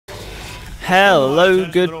Hello,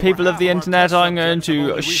 good people of the internet. I'm going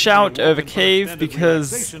to shout over cave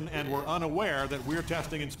because we're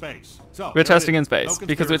testing in space. We're testing in space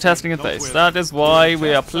because we're testing in space. That is why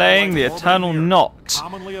we are playing the Eternal Knot.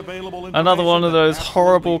 Another one of those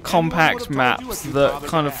horrible compact maps that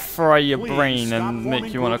kind of fry your brain and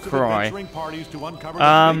make you want to cry.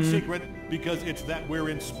 Because it's that we're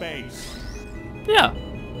in space. Yeah.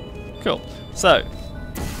 Cool. So,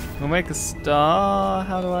 we'll make a star.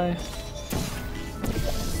 How do I...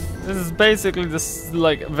 This is basically this,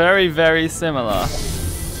 like, very, very similar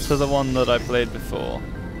to the one that I played before.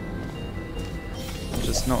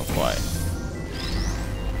 Just not quite.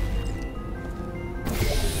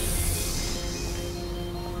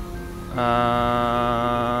 I'm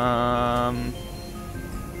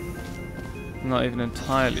not even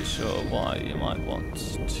entirely sure why you might want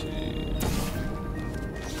to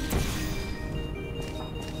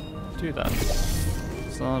do that.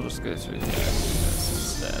 So I'll just go through here and do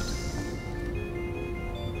this instead.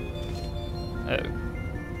 Oh.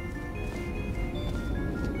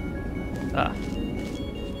 Ah.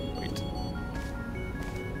 Wait.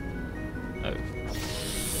 Oh.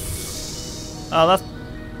 Oh, that's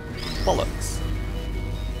bollocks.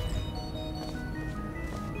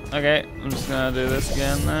 Okay, I'm just gonna do this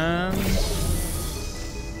again then.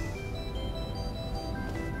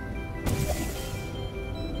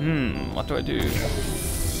 What do I do?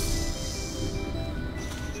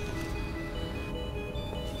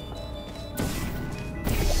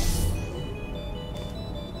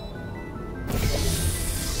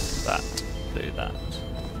 Do that.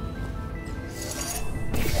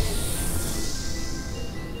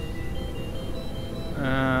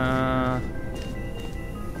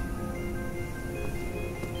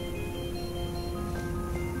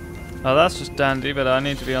 Oh, that's just dandy, but I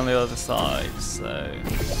need to be on the other side, so...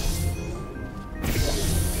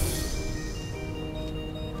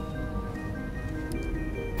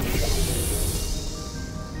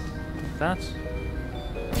 Like that.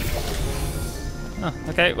 Oh,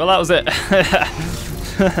 okay, well that was it.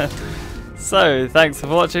 So, thanks for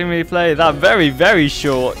watching me play that very, very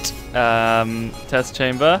short test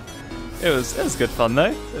chamber. It was good fun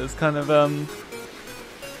though. It was kind of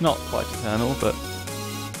not quite eternal, but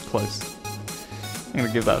close. I'm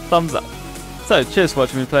gonna give that a thumbs up. So, cheers for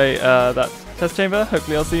watching me play that test chamber.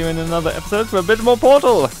 Hopefully I'll see you in another episode for a bit more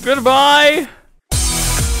Portal. Goodbye!